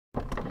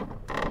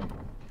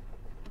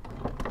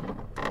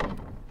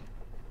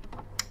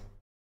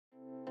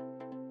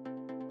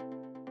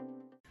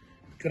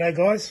G'day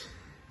guys.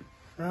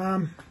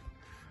 I'm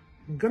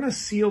going to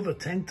seal the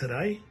tank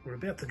today. We're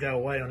about to go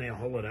away on our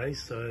holiday,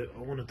 so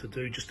I wanted to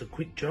do just a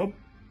quick job.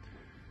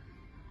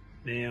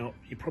 Now,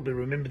 you probably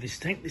remember this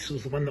tank. This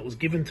was the one that was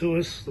given to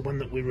us, the one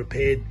that we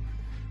repaired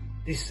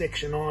this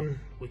section on,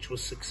 which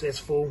was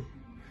successful.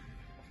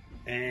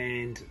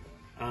 And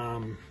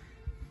the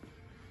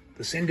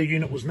sender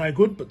unit was no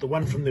good, but the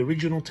one from the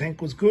original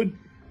tank was good.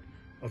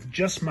 I've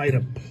just made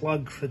a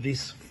plug for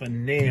this for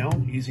now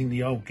using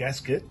the old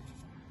gasket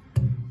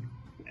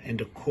and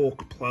a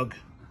cork plug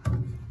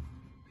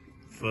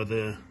for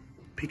the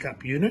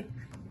pickup unit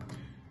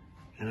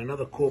and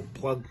another cork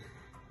plug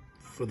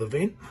for the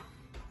vent,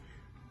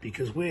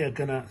 because we are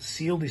going to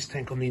seal this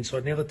tank on the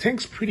inside. Now the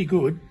tank's pretty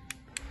good.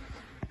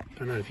 I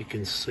don't know if you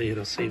can see it.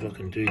 I'll see if I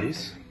can do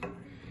this.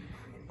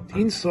 The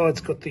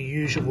inside's got the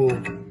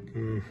usual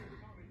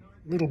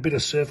little bit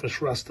of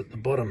surface rust at the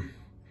bottom.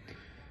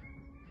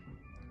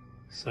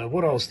 So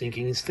what I was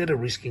thinking, instead of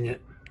risking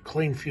it,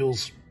 clean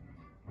fuel's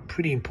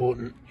pretty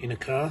important in a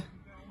car.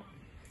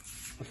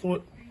 I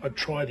thought I'd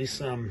try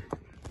this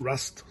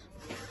rust.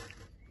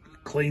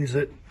 Cleans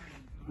it,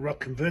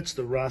 converts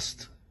the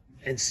rust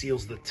and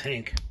seals the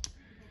tank.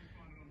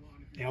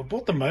 Now I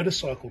bought the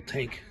motorcycle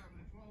tank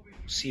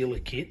sealer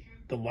kit,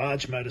 the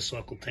large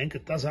motorcycle tank.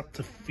 It does up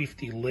to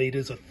 50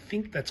 litres. I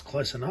think that's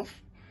close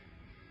enough.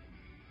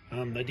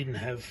 They didn't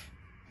have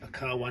a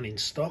car one in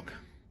stock.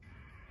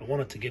 I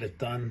wanted to get it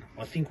done.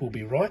 I think we'll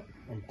be right.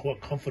 I'm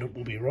quite confident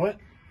we'll be right.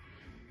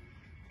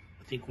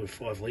 I think we're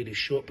 5 litres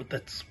short, but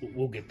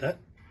we'll get that.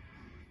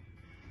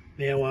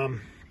 Now,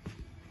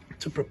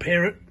 to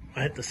prepare it,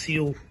 I had to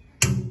seal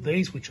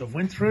these, which I've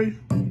went through.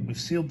 We've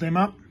sealed them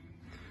up,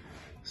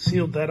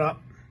 sealed that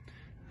up.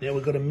 Now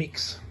we've got to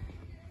mix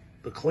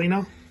the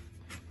cleaner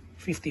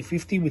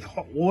 50-50 with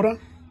hot water.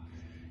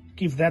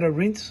 Give that a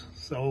rinse,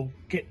 so I'll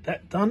get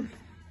that done.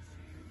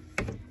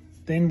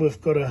 Then we've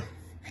got to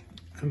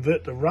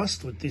convert the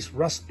rust with this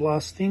rust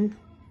blast thing.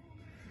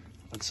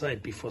 I'd say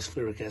it'd be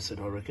phosphoric acid,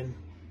 I reckon.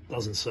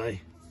 Doesn't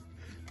say,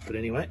 but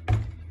anyway.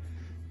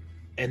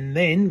 And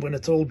then when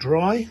it's all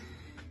dry,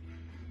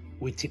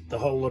 we tip the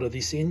whole lot of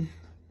this in.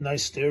 No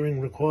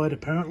stirring required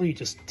apparently. You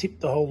just tip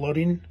the whole lot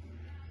in,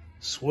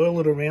 swirl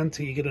it around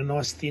till you get a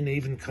nice thin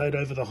even coat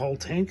over the whole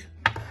tank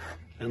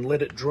and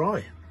let it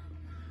dry.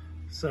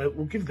 So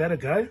we'll give that a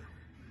go.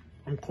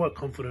 I'm quite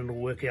confident it'll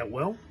work out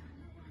well,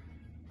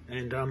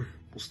 and we'll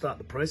start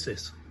the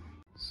process.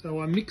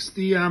 So I mixed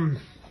the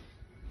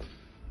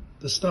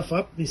stuff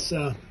up, this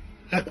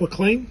Aqua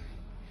Clean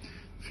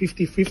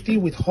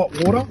 50-50 with hot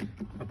water.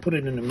 I put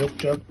it in a milk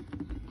jug.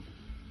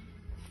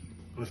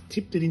 I've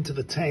tipped it into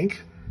the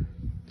tank.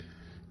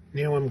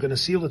 Now I'm going to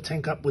seal the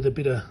tank up with a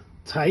bit of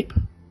tape,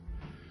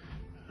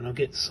 and I'll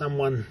get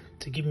someone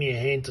to give me a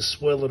hand to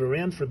swirl it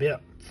around for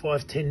about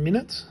 5-10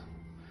 minutes,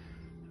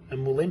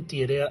 and we'll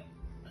empty it out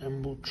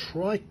and we'll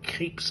try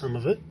keep some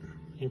of it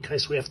in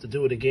case we have to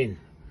do it again.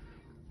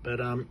 But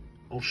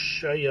I'll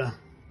show you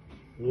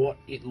what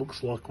it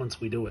looks like once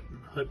we do it.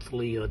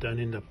 Hopefully I don't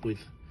end up with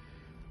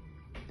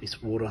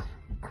this water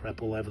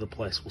crap all over the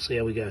place. We'll see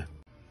how we go.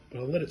 But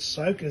I'll let it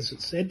soak, as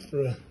it said,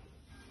 for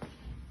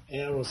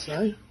an hour or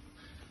so.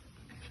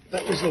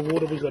 That was the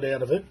water we got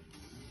out of it,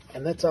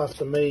 and that's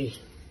after me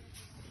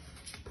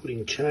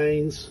putting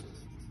chains,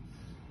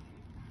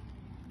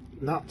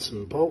 nuts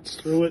and bolts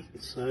through it.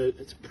 So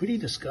it's pretty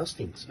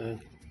disgusting. So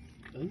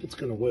I think it's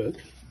going to work.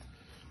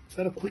 I've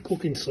had a quick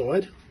look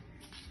inside.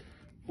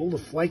 All the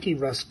flaky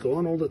rust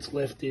gone. All that's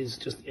left is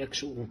just the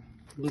actual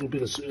little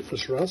bit of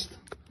surface rust,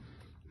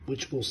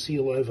 which will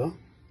seal over.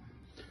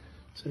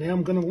 So now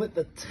I'm going to let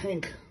the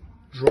tank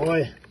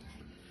dry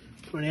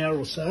for an hour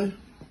or so.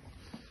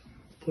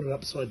 Put it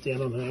upside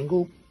down on an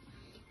angle.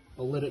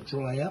 I'll let it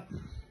dry out.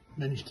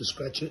 Managed to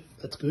scratch it.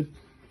 That's good.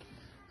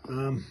 It's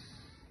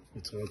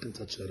all right, I can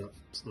touch that up.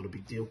 It's not a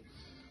big deal.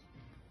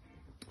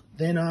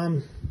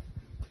 Then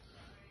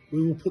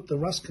we will put the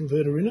rust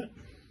converter in it.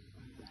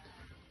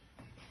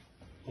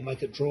 I'll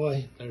make it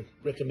dry. I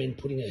recommend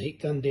putting a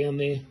heat gun down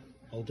there.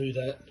 I'll do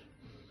that.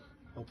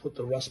 I'll put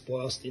the rust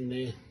blast in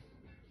there.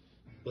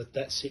 Let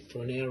that sit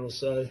for an hour or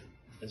so,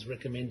 as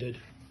recommended.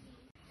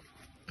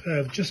 Okay,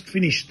 I've just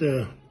finished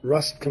the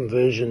rust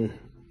conversion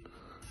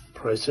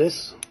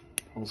process.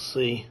 We'll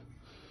see.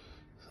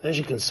 As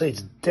you can see,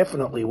 it's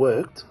definitely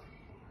worked.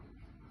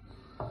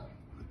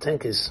 The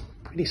tank is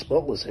pretty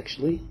spotless,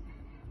 actually.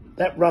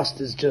 That rust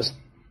is just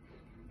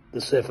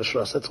the surface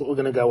rust. That's what we're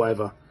going to go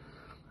over.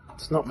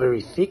 It's not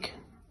very thick.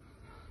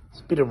 It's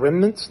a bit of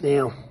remnants.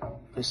 Now,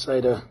 they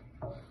say to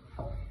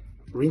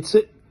rinse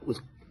it with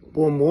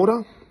warm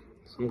water.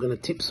 So I'm going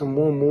to tip some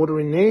warm water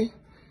in there,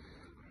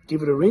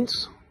 give it a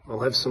rinse. I'll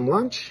have some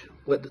lunch,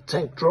 let the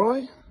tank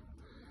dry.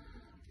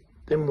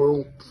 Then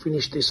we'll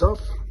finish this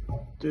off,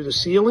 do the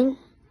sealing,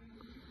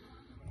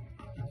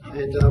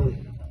 and we'll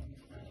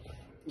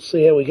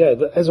see how we go.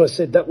 But as I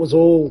said, that was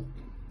all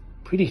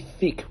pretty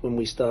thick when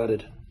we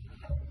started.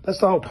 That's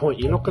the whole point.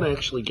 You're not going to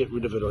actually get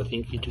rid of it, I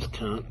think. You just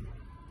can't.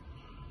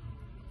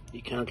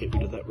 You can't get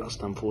rid of that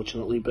rust,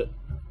 unfortunately, but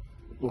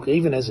look,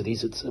 even as it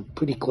is, it's a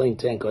pretty clean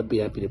tank. I'd be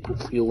happy to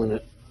put fuel in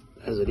it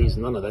as it is.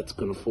 None of that's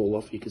going to fall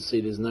off. You can see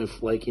there's no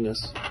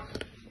flakiness.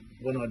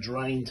 When I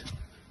drained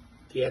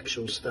the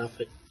actual stuff,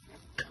 it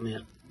came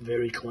out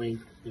very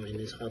clean. I mean,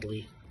 there's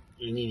hardly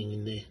anything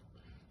in there.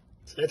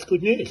 So that's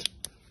good news.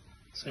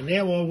 So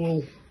now I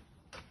will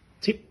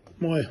tip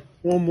my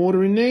warm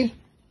water in there.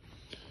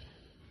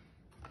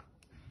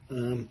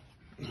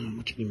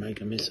 Watch me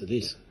make a mess of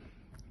this.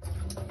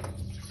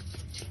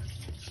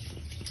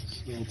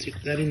 So I'll tip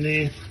that in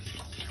there.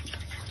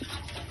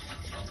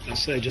 I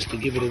say just to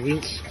give it a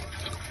rinse.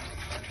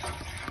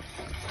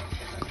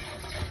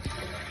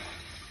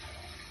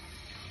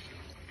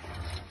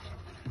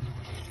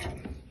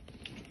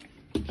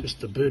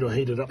 Just the boot, I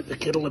heated up the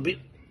kettle a bit.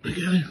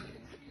 Okay.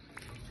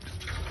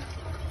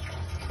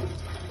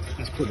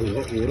 That's probably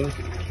hot water.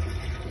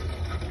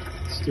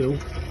 Still,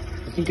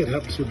 I think it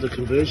helps with the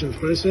conversion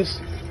process.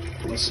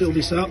 I'll seal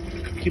this up,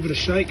 give it a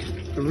shake,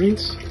 a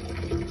rinse,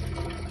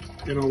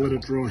 then I'll let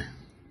it dry.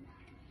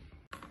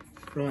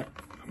 Right,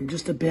 I'm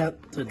just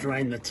about to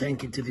drain the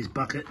tank into this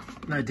bucket.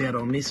 No doubt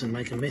I'll miss and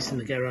make a mess in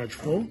the garage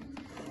floor.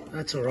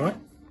 That's all right.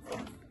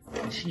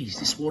 Jeez,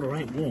 this water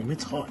ain't warm,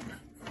 it's hot.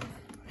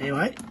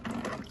 Anyway,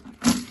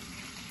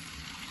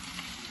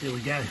 there we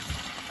go.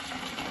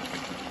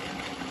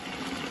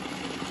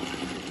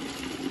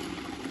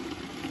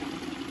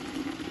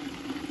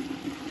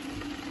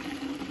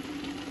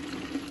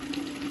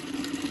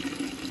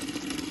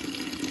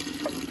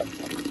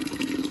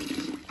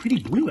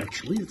 Pretty blue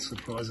actually, it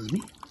surprises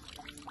me.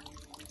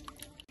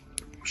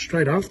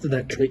 Straight after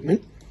that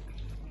treatment,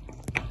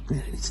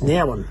 it's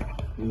now a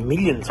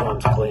million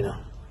times cleaner.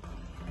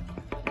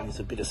 There's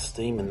a bit of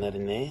steam in that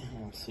in there.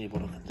 I'll see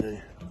what I can do.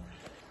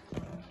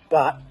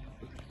 But,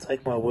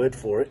 take my word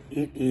for it,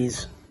 it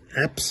is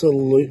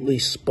absolutely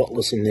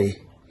spotless in there.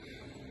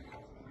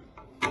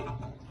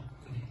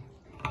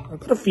 I've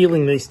got a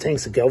feeling these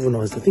tanks are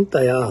galvanised. I think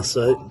they are,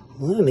 so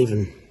I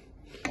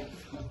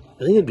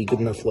think it'd be good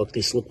enough like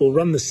this. Look, we'll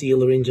run the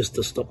sealer in just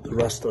to stop the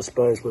rust, I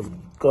suppose. We've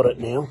got it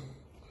now.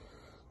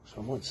 So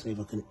I might see if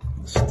I can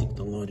stick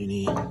the light in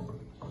here.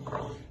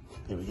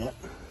 There we go.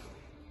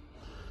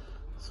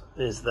 So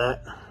there's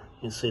that.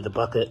 You can see the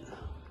bucket.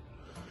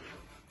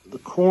 The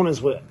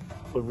corners were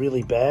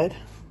really bad.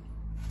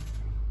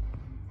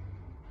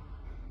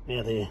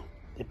 Now they're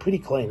pretty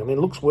clean. I mean,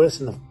 it looks worse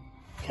in the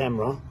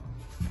camera.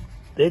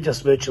 They're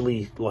just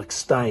virtually like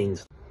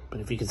stains.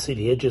 But if you can see,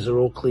 the edges are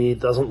all clear,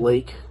 doesn't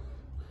leak.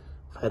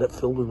 Had it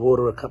filled with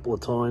water a couple of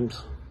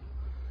times.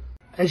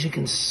 As you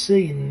can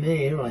see in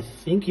there, I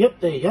think, yep,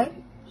 there you go.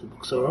 It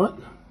looks all right.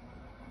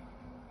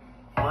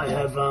 I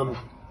have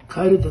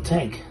coated the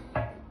tank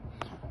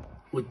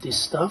with this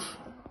stuff.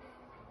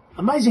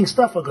 Amazing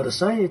stuff, I've got to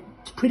say.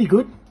 It's pretty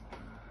good.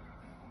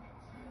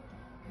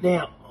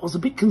 Now, I was a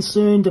bit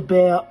concerned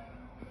about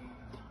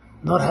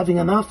not having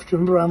enough. Do you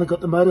remember I only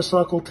got the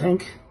motorcycle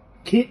tank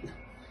kit?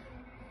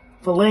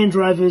 For Land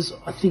Rovers,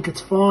 I think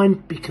it's fine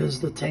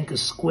because the tank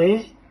is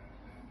square.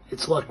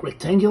 It's like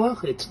rectangular,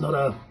 it's not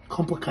a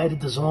complicated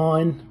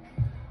design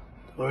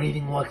or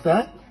anything like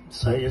that.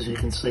 So as you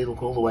can see,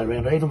 look all the way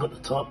around. I even got the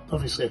top.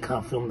 Obviously I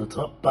can't film the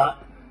top,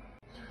 but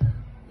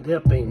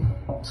without being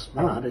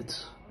smart,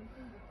 it's,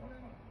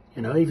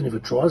 you know, even if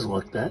it dries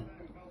like that,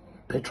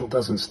 petrol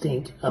doesn't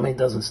stink. I mean,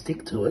 doesn't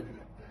stick to it.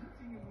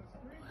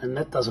 And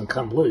that doesn't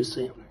come loose.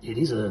 It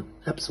is a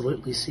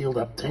absolutely sealed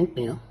up tank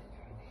now.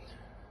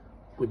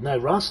 With no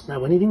rust,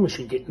 no anything. We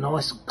should get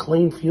nice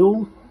clean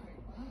fuel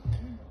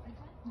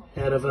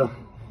out of a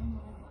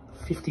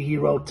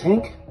 50-year-old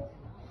tank.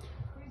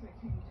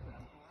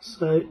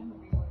 So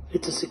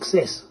it's a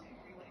success.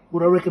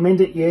 Would I recommend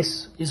it?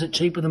 Yes. Is it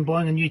cheaper than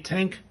buying a new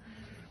tank?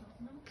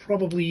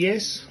 Probably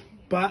yes,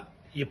 but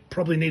you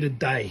probably need a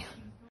day.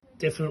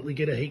 Definitely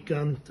get a heat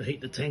gun to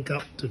heat the tank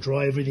up, to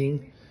dry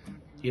everything.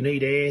 You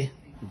need air,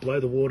 blow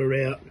the water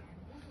out.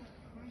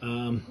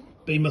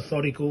 Be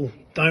methodical,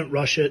 don't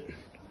rush it.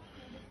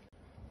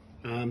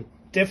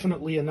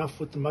 Definitely enough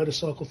with the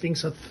motorcycle thing.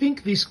 So I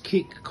think this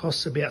kit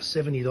costs about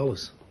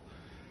 $70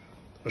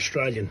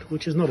 Australian,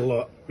 which is not a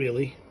lot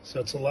really.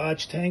 So it's a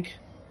large tank.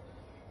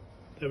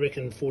 I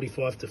reckon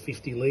 45 to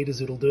 50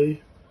 litres it'll do.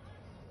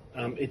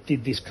 It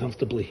did this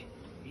comfortably,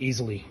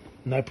 easily,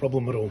 no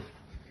problem at all.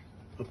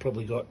 I've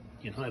probably got,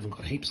 you know, I haven't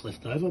got heaps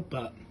left over,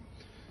 but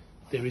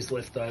there is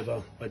left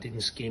over. I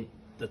didn't skimp.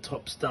 The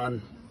top's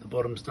done, the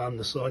bottom's done,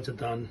 the sides are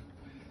done.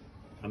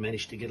 I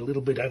managed to get a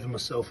little bit over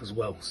myself as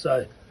well.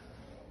 So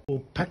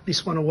we'll pack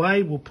this one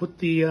away. We'll put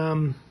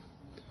the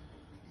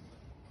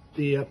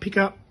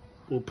pickup,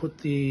 we'll put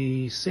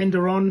the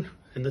sender on,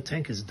 and the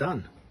tank is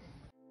done.